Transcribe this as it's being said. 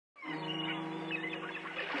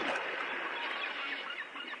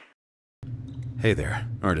Hey there,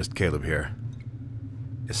 Artist Caleb here.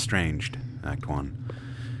 Estranged, Act 1.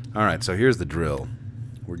 Alright, so here's the drill.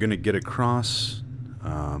 We're gonna get across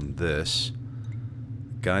this.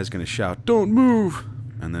 Guy's gonna shout, "Don't move!"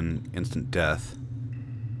 And then instant death.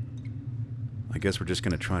 I guess we're just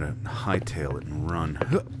gonna try to hightail it and run.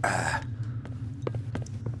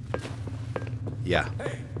 Yeah.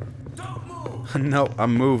 Hey, don't move! No,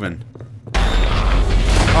 I'm moving.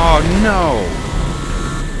 Oh no!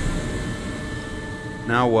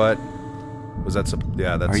 Now what? Was that some...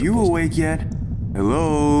 Yeah, that's... Are you awake yet?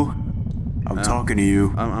 Hello? I'm talking to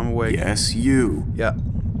you. I'm awake. Yes, you. Yeah,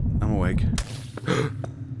 I'm awake.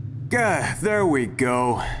 Gah, there we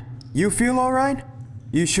go. You feel alright?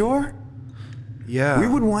 You sure? Yeah. We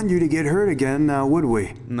wouldn't want you to get hurt again, now would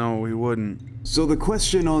we? No, we wouldn't. So the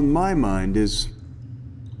question on my mind is,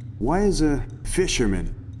 why is a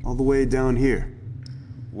fisherman all the way down here?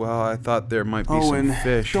 Well, I thought there might be some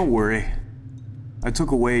fish. Don't worry. I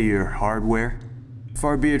took away your hardware.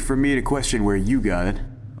 Far be it from me to question where you got it.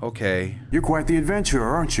 Okay. You're quite the adventurer,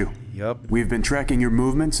 aren't you? Yup. We've been tracking your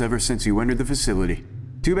movements ever since you entered the facility.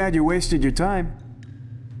 Too bad you wasted your time.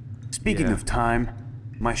 Speaking of time,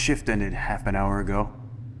 my shift ended half an hour ago.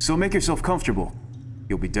 So make yourself comfortable.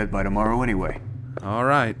 You'll be dead by tomorrow anyway. All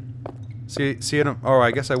right. See you. Oh,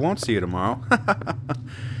 I guess I won't see you tomorrow.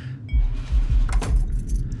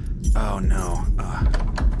 Oh no.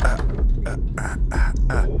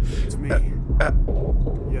 It's me. Yeah.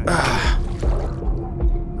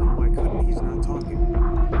 No, I couldn't. He's not talking.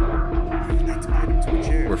 I tied him to a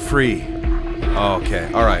chair. We're free. Oh, okay.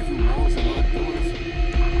 All right.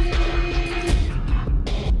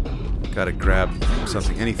 Gotta grab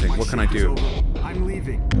something. Anything. What can I do? I'm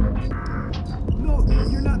leaving. No,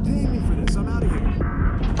 you're not paying me for this. I'm out of here.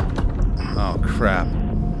 Oh crap.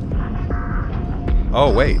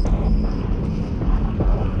 Oh wait.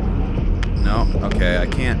 No, okay, I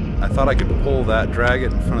can't. I thought I could pull that, drag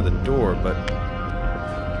it in front of the door, but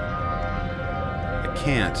I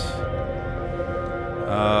can't.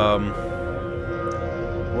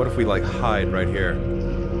 What if we like hide right here?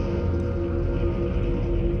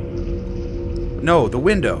 No, the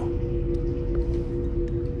window.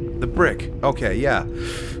 The brick. Okay, yeah.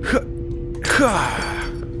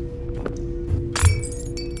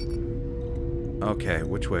 Okay,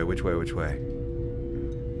 which way, which way, which way?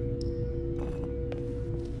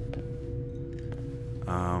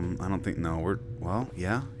 I don't think, no, we're, well,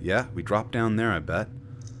 yeah, we dropped down there, I bet.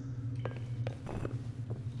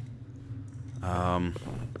 No,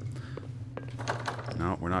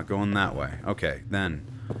 we're not going that way. Okay, then,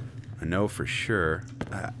 I know for sure,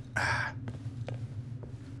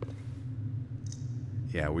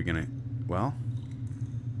 yeah, we're gonna, well,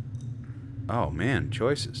 oh man,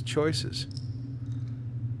 choices.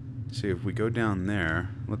 See, if we go down there,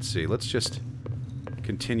 let's see, let's just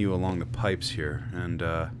continue along the pipes here, and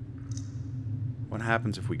what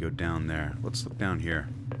happens if we go down there? Let's look down here.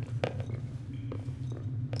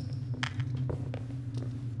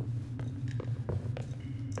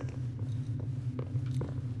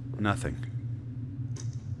 Nothing.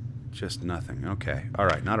 Just nothing. Okay.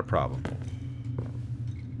 Alright, not a problem.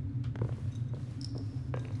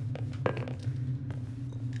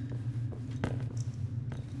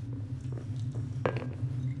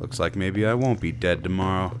 Looks like maybe I won't be dead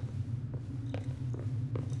tomorrow.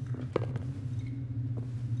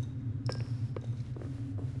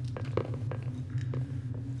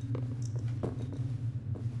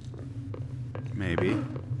 Maybe.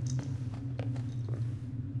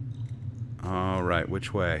 Alright,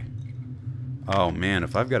 which way? Oh man,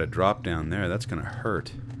 if I've got to drop down there, that's gonna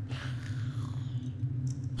hurt.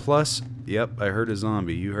 Plus, yep, I heard a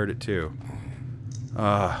zombie. You heard it too.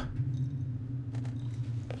 Oh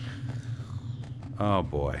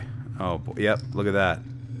boy. Oh boy. Yep, look at that.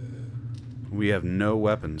 We have no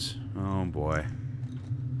weapons. Oh boy.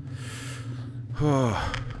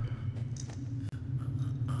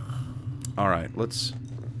 Alright, let's...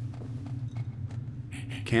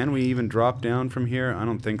 Can we even drop down from here? I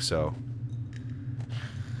don't think so.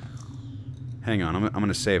 Hang on, I'm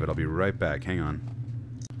gonna save it. I'll be right back. Hang on.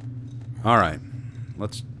 Alright.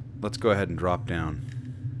 Let's go ahead and drop down.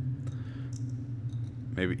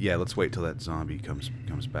 Maybe, yeah, let's wait till that zombie comes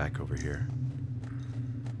back over here.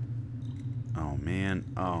 Oh man,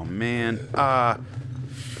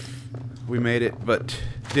 we made it, but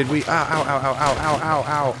did we?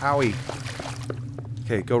 Ow, owie.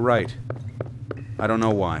 Okay, go right. I don't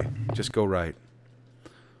know why, just go right.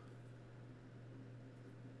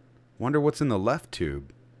 Wonder what's in the left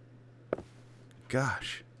tube.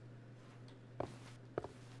 Gosh.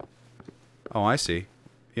 Oh, I see.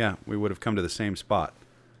 Yeah, we would have come to the same spot.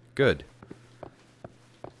 Good.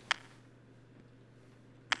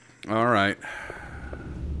 All right.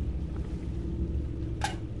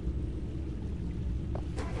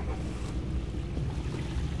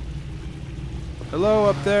 Hello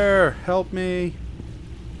up there. Help me.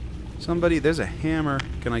 Somebody, there's a hammer.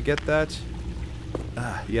 Can I get that?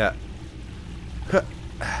 Yeah.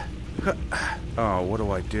 Oh, what do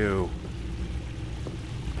I do?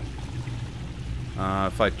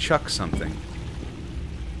 If I chuck something.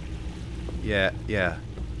 Yeah.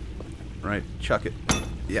 Right, chuck it.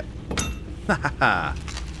 Yep. Haha.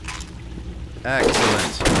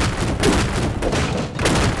 Excellent.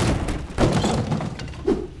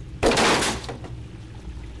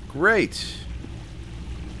 Great.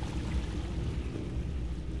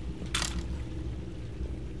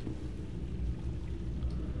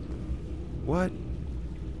 What?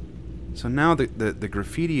 So now the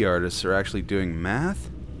graffiti artists are actually doing math?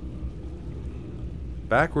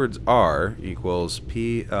 Backwards R equals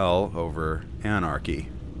PL over anarchy.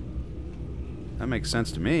 That makes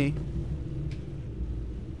sense to me.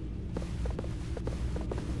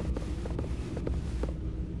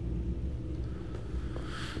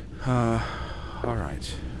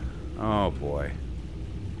 Alright. Oh boy.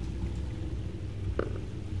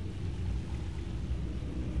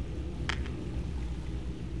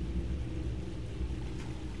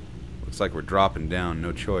 Looks like we're dropping down,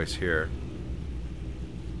 no choice here.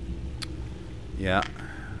 Yeah.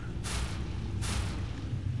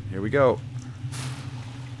 Here we go.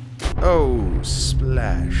 Oh,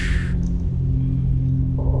 splash.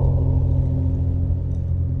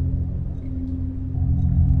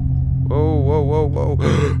 Whoa.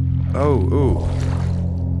 Oh, ooh.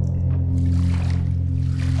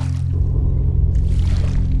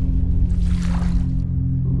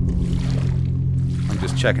 I'm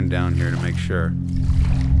just checking down here to make sure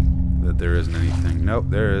that there isn't anything. Nope,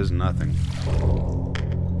 there is nothing.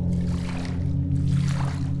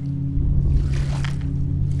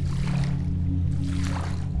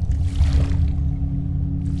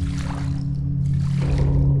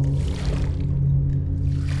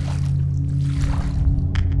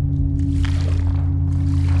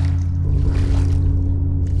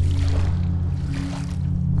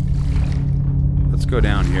 Let's go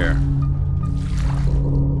down here.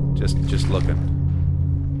 Just looking.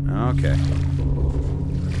 Okay.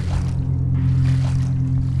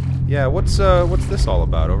 Yeah, what's this all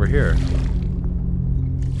about over here?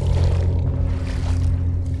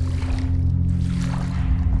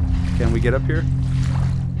 Can we get up here?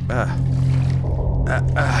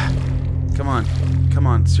 Come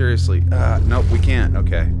on, seriously. Nope, we can't.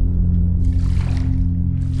 Okay.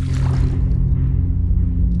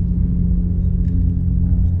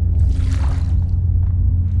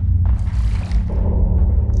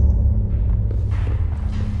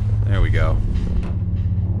 There we go.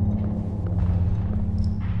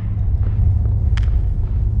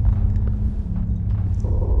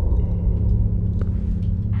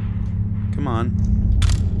 Come on.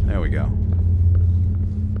 There we go.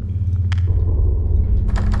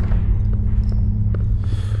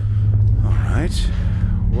 Alright.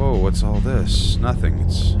 Whoa, what's all this? Nothing.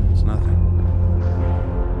 It's nothing.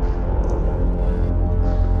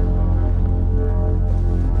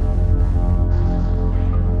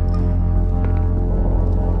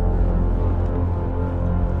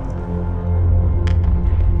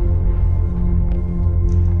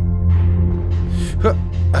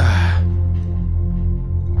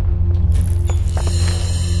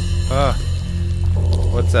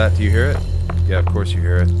 What's that? Do you hear it? Yeah, of course you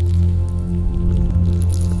hear it.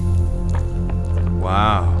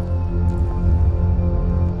 Wow.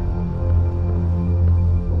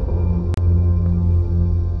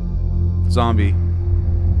 Zombie.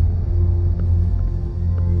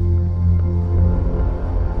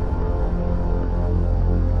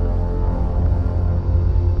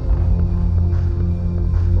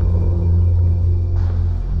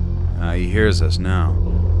 He hears us now.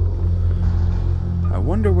 I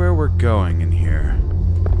wonder where we're going in here.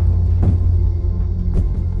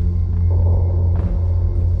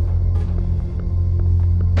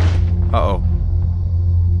 Uh-oh.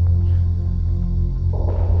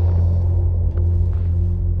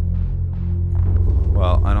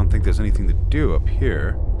 Well, I don't think there's anything to do up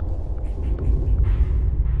here.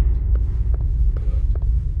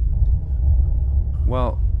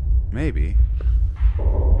 Well, maybe.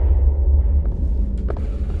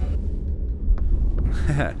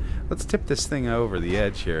 Let's tip this thing over the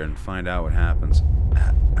edge here and find out what happens.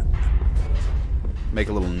 Make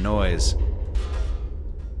a little noise.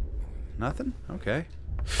 Nothing? Okay.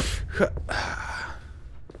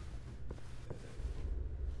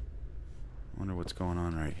 Wonder what's going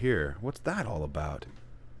on right here. What's that all about?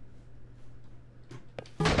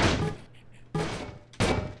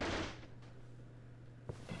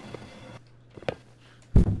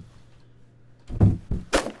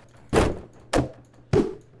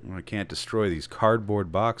 can't destroy these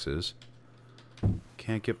cardboard boxes.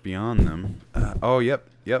 Can't get beyond them. Oh, yep,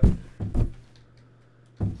 yep.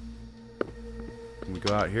 Can we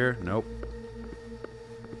go out here? Nope.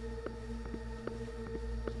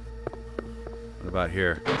 What about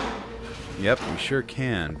here? Yep, we sure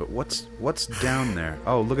can. But what's down there?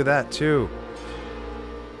 Oh, look at that too.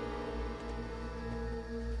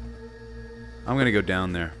 I'm gonna go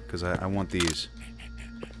down there because I want these.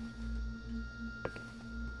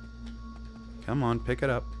 Come on, pick it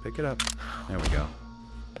up, pick it up. There we go.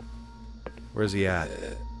 Where's he at?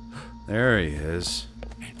 There he is.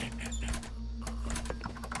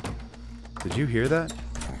 Did you hear that?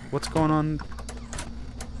 What's going on?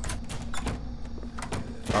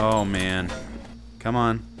 Oh man. Come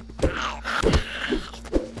on.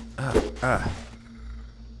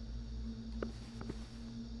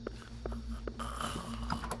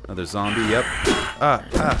 Another zombie, yep.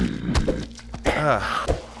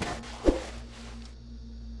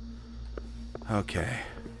 Okay.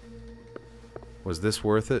 Was this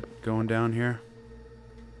worth it, going down here?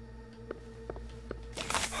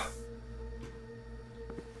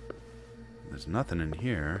 There's nothing in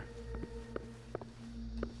here.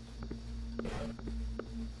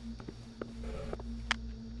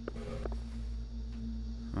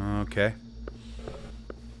 Okay.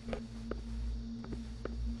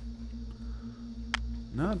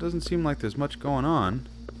 No, it doesn't seem like there's much going on.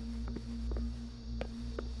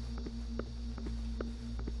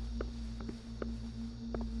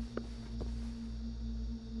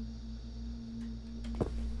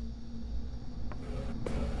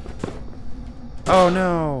 Oh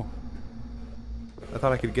no! I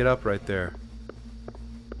thought I could get up right there.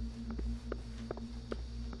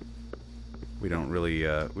 We don't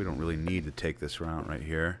really need to take this route right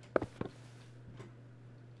here.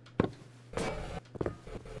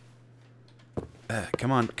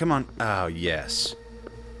 Come on, come on. Oh, yes.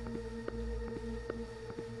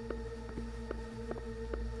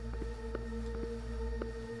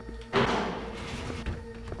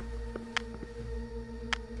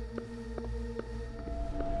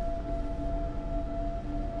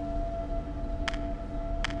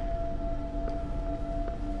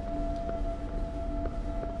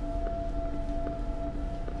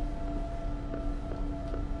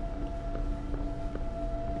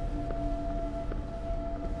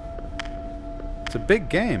 It's a big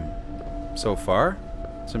game so far.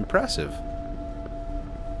 It's impressive.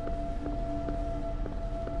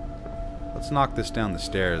 Let's knock this down the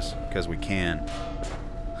stairs because we can.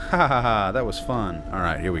 Ha ha ha, that was fun.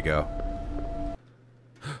 Alright, here we go.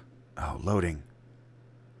 Oh, loading.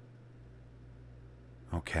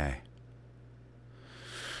 Okay.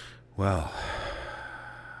 Well.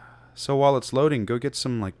 So while it's loading, go get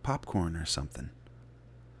some like popcorn or something.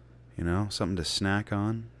 You know, something to snack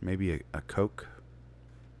on. Maybe a Coke.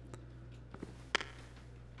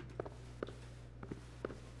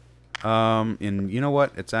 And you know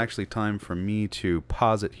what? It's actually time for me to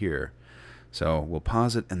pause it here. So we'll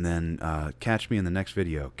pause it and then catch me in the next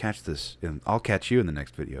video. Catch this, and I'll catch you in the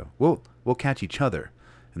next video. We'll catch each other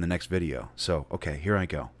in the next video. So okay, here I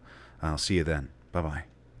go. I'll see you then. Bye bye.